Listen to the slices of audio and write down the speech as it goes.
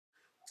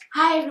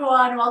Hi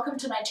everyone, welcome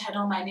to my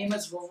channel. My name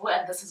is Vuvu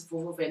and this is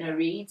Vuvu Vena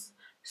Reads.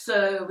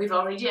 So we've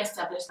already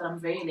established that I'm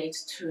very late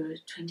to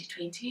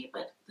 2020,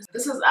 but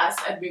this is us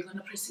and we're going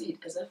to proceed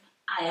as if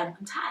I am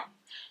on time.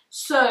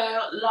 So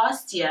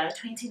last year,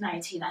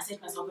 2019, I set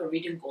myself a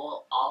reading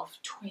goal of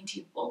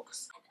 20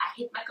 books and I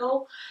hit my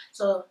goal.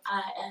 So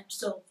I am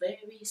so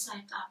very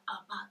psyched up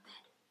about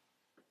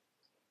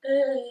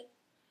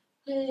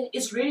that.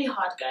 It's really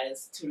hard,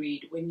 guys, to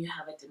read when you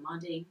have a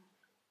demanding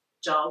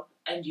job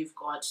and you've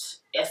got,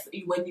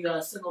 when you're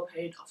a single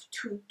parent of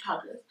 2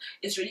 toddlers,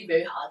 it's really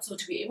very hard. So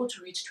to be able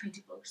to read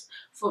 20 books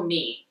for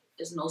me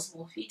is no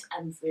small feat.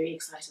 I'm very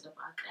excited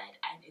about that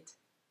and it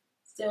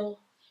still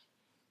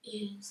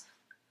is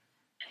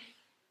a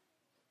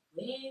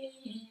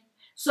win.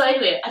 So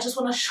anyway, I just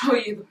want to show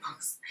you the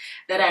books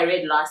that I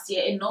read last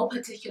year in no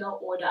particular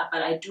order,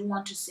 but I do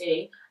want to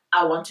say,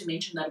 I want to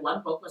mention that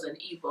one book was an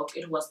ebook.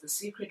 It was The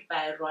Secret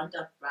by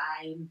Rhonda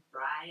Bryan.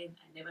 I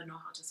never know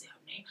how to say her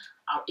name.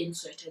 I'll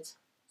insert it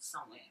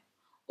somewhere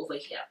over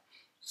here.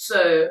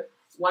 So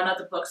one of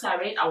the books I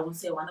read, I won't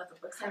say one of the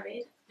books I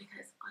read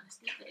because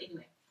honestly, but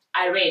anyway,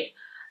 I read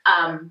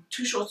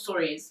 2 short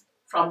stories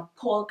from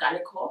Paul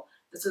Gallico.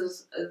 This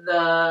is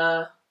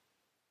the,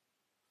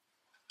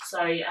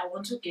 sorry, I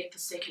want to get the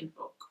second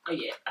book. Oh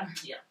yeah,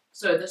 yeah.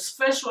 So this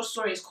first short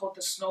story is called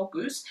The Snow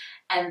Goose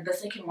and the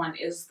second one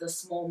is The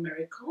Small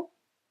Miracle.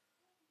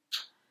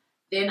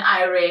 Then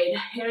I read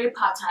Harry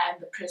Potter and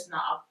the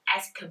Prisoner of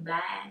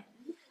Azkaban.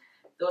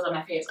 Those are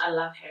my favorites. I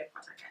love Harry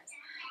Potter, guys.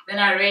 Then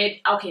I read,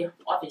 okay,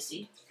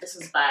 obviously, this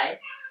is by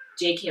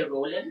J.K.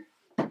 Rowling.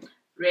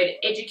 Read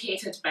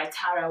Educated by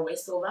Tara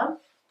Westover.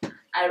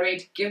 I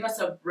read Give Us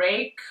a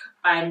Break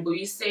by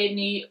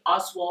Mbuyiseni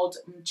Oswald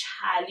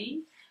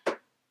Mchali.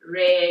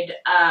 Read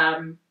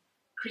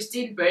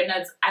Christine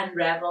Bernard's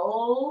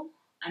Unravel.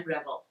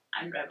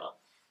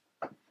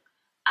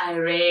 I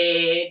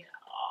read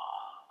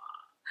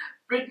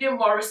Brittany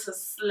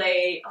Morris's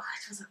Slay. Oh,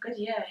 it was a good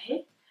year,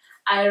 hey?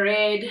 I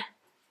read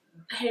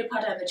Harry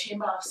Potter and the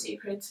Chamber of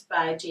Secrets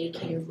by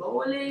J.K.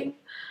 Rowling.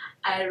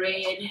 I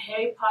read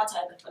Harry Potter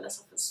and the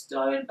Philosopher's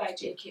Stone by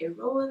J.K.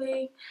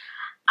 Rowling.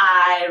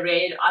 I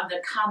read On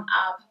the Come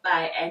Up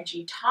by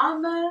Angie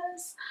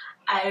Thomas.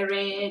 I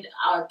read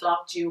Our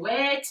Dog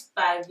Duet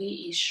by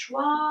V.E.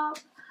 Schwab.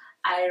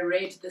 I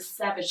read The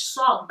Savage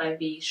Song by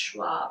V.E.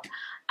 Schwab.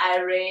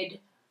 I read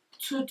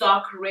Two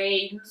Dark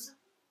Rains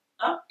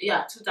by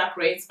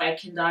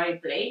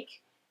Kendari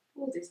Blake.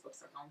 Oh, these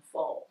books are on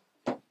fall.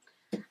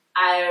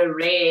 I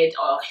read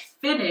or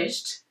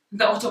finished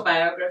the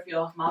autobiography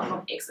of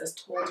Malcolm X as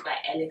told by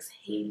Alex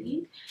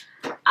Haley.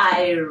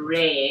 I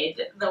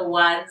read The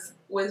Ones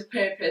with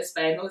Purpose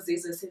by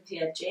Nozizo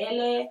Cynthia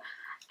Jele.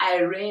 I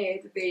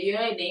read The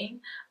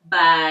Yearning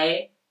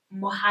by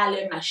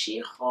Mohale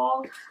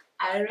Mashiho.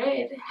 I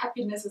read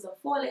Happiness is a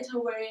 4-Letter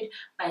Word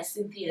by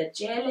Cynthia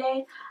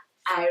Jele.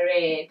 I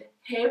read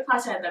Harry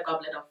Potter and the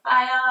Goblet of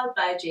Fire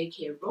by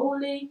J.K.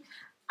 Rowling.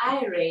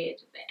 I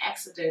read The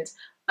Accident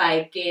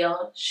by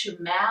Gail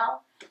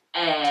Shumel.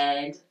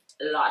 And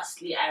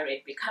lastly, I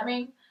read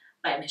Becoming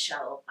by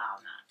Michelle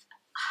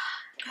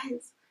Obama.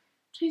 Guys,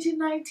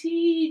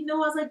 2019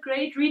 was a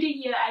great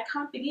reading year. I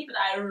can't believe it.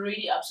 I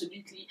really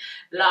absolutely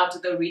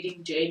loved the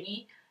reading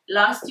journey.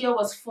 Last year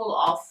was full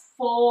of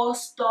 4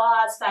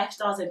 stars, 5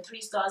 stars, and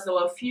 3 stars. There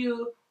were a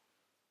few,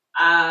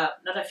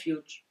 not a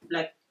few,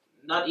 like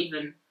not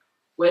even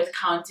worth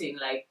counting,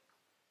 like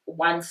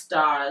 1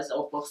 stars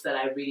or books that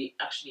I really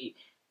actually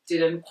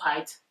didn't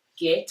quite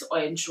get or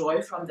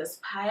enjoy from this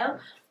pile.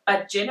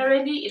 But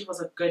generally, it was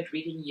a good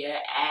reading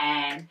year,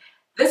 and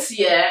this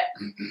year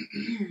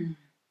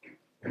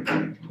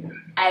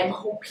I'm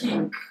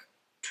hoping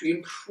to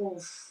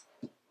improve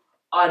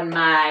on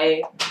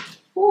my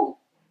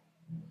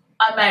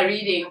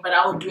reading, but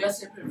I'll do a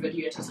separate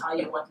video to tell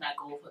you what my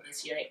goal for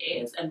this year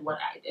is and what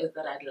it is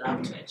that I'd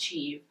love to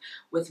achieve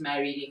with my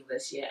reading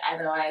this year.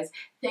 Otherwise,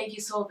 thank you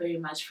so very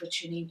much for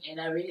tuning in.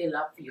 I really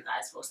love you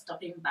guys for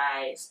stopping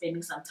by,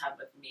 spending some time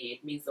with me.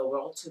 It means the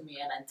world to me,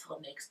 and until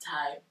next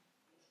time,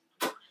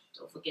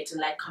 don't forget to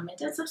like,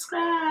 comment, and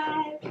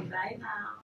subscribe. Bye now.